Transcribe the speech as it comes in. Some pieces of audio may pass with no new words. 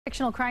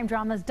Fictional crime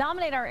dramas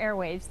dominate our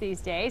airwaves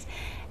these days,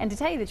 and to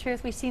tell you the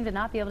truth, we seem to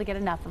not be able to get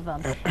enough of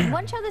them. And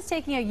one show that's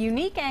taking a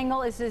unique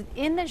angle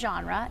in the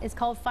genre is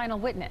called Final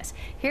Witness.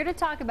 Here to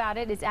talk about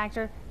it is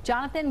actor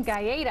Jonathan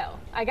Gaietto.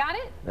 I got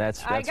it?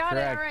 That's I got correct.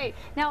 it, all right.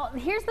 Now,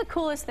 here's the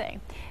coolest thing.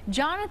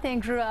 Jonathan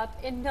grew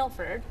up in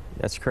Milford.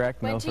 That's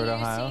correct, Milford,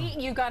 Ohio. Went to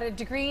UC, you got a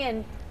degree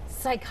in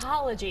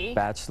psychology.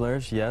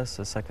 Bachelor's, yes,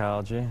 in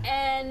psychology.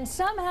 And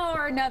somehow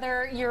or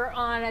another, you're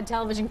on a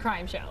television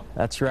crime show.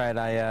 That's right.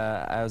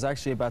 I was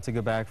actually about to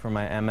go back for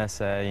my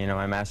MSA,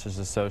 my Master's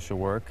of Social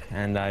Work,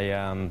 and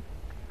I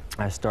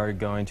started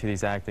going to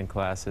these acting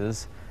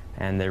classes,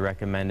 and they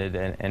recommended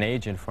an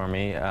agent for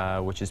me,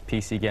 which is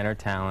PC Genner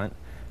Talent.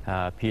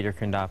 Peter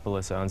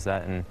Kondopoulos owns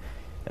that, and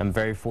I'm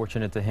very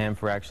fortunate to him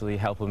for actually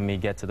helping me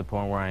get to the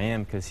point where I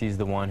am, because he's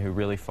the one who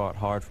really fought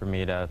hard for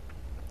me to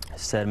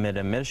submit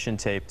a mission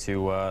tape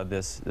to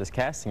this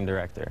casting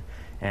director,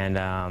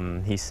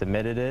 and he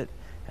submitted it,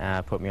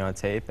 put me on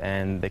tape,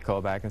 and they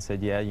called back and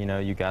said, yeah,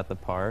 you got the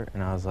part.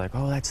 And I was like,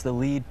 oh, that's the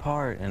lead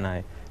part, and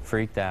I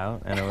freaked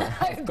out. And it was,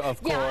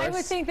 of course, yeah, I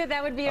would think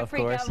that would be a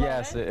freak out moment.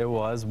 Yes, it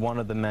was one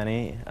of the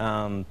many,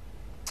 and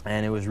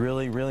it was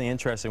really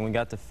interesting. We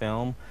got to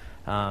film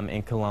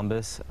in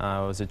Columbus. It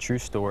was a true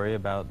story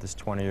about this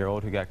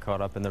 20-year-old who got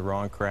caught up in the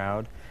wrong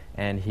crowd,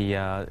 and he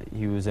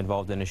was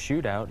involved in a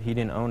shootout. He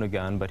didn't own a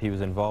gun, but he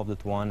was involved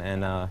with one,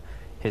 and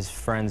his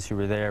friends who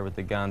were there with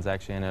the guns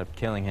actually ended up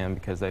killing him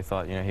because they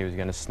thought he was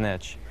going to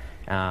snitch.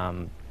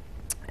 It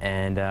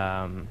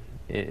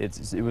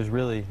was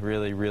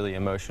really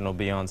emotional to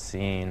be on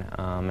scene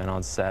and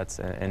on sets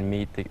and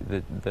meet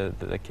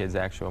the kid's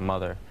actual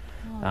mother.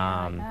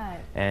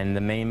 And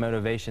the main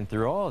motivation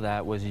through all of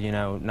that was,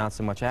 not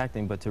so much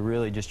acting, but to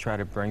really just try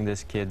to bring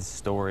this kid's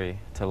story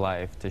to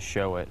life, to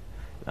show it.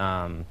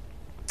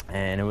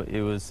 And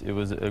it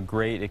was a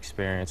great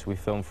experience. We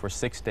filmed for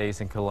 6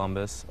 days in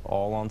Columbus,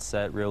 all on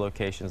set, real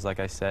locations. Like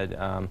I said,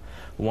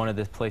 one of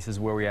the places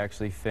where we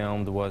actually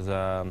filmed was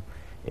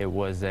it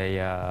was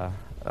a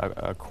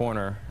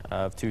corner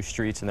of 2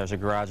 streets, and there's a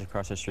garage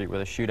across the street where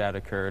the shootout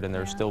occurred, and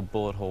there were still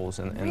bullet holes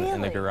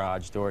in the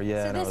garage door.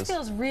 Yeah. So this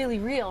feels really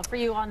real for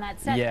you on that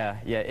set. Yeah.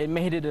 It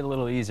made it a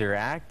little easier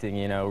acting,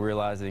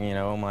 realizing,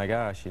 oh my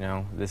gosh,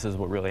 this is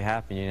what really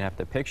happened. You didn't have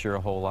to picture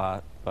a whole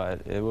lot,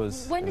 but it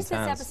was When does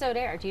intense. this episode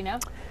air? Do you know?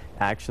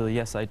 Actually,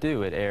 yes, I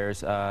do. It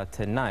airs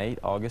tonight,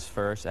 August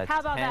 1st at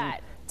How about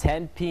that?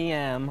 10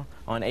 p.m.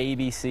 on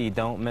ABC.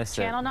 Don't miss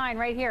it. Channel 9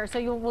 right here. So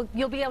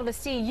you'll be able to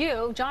see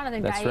you,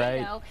 Jonathan That's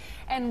Gaietto. right.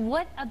 And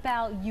what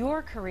about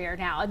your career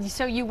now?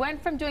 So you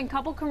went from doing a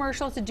couple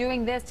commercials to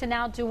doing this to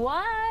now to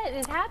what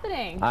is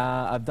happening?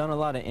 I've done a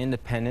lot of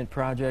independent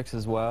projects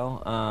as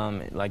well.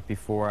 Like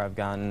before, I've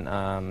gotten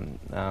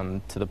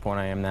to the point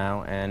I am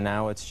now, and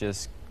now it's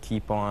just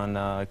keep on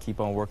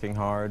working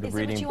hard,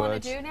 reading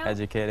books,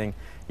 educating.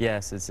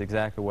 Yes, it's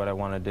exactly what I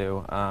want to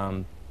do.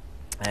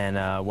 And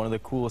one of the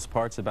coolest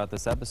parts about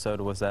this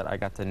episode was that I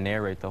got to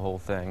narrate the whole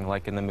thing,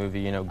 like in the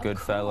movie,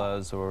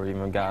 Goodfellas, or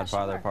even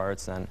Godfather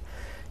parts. And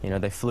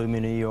they flew me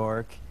to New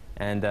York,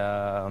 and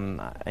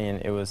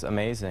it was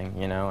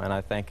amazing, And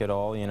I thank it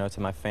all, to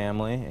my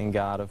family and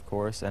God, of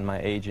course, and my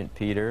agent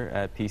Peter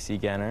at PC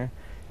Genner.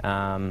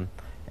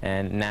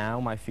 And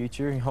now my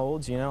future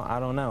holds, I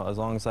don't know. As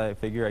long as I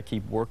figure I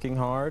keep working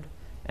hard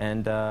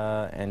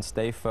and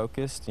stay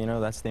focused,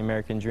 that's the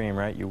American dream,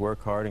 right? You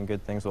work hard and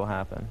good things will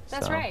happen.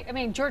 That's right. I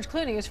mean, George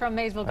Clooney was from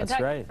Maysville,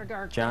 Kentucky. That's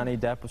right. Johnny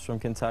Depp was from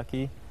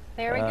Kentucky.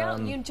 There we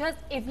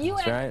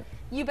go.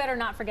 You better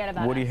not forget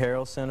about Woody us.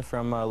 Harrelson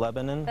from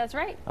Lebanon. That's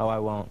right. Oh, I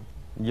won't.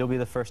 You'll be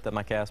the first at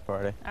my cast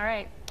party. All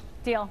right.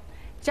 Deal.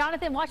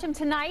 Jonathan, watch him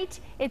tonight.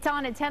 It's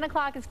on at 10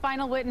 o'clock as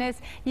Final Witness.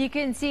 You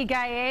can see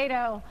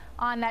Gaietto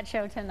on that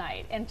show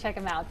tonight and check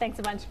him out. Thanks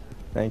a bunch.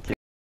 Thank you.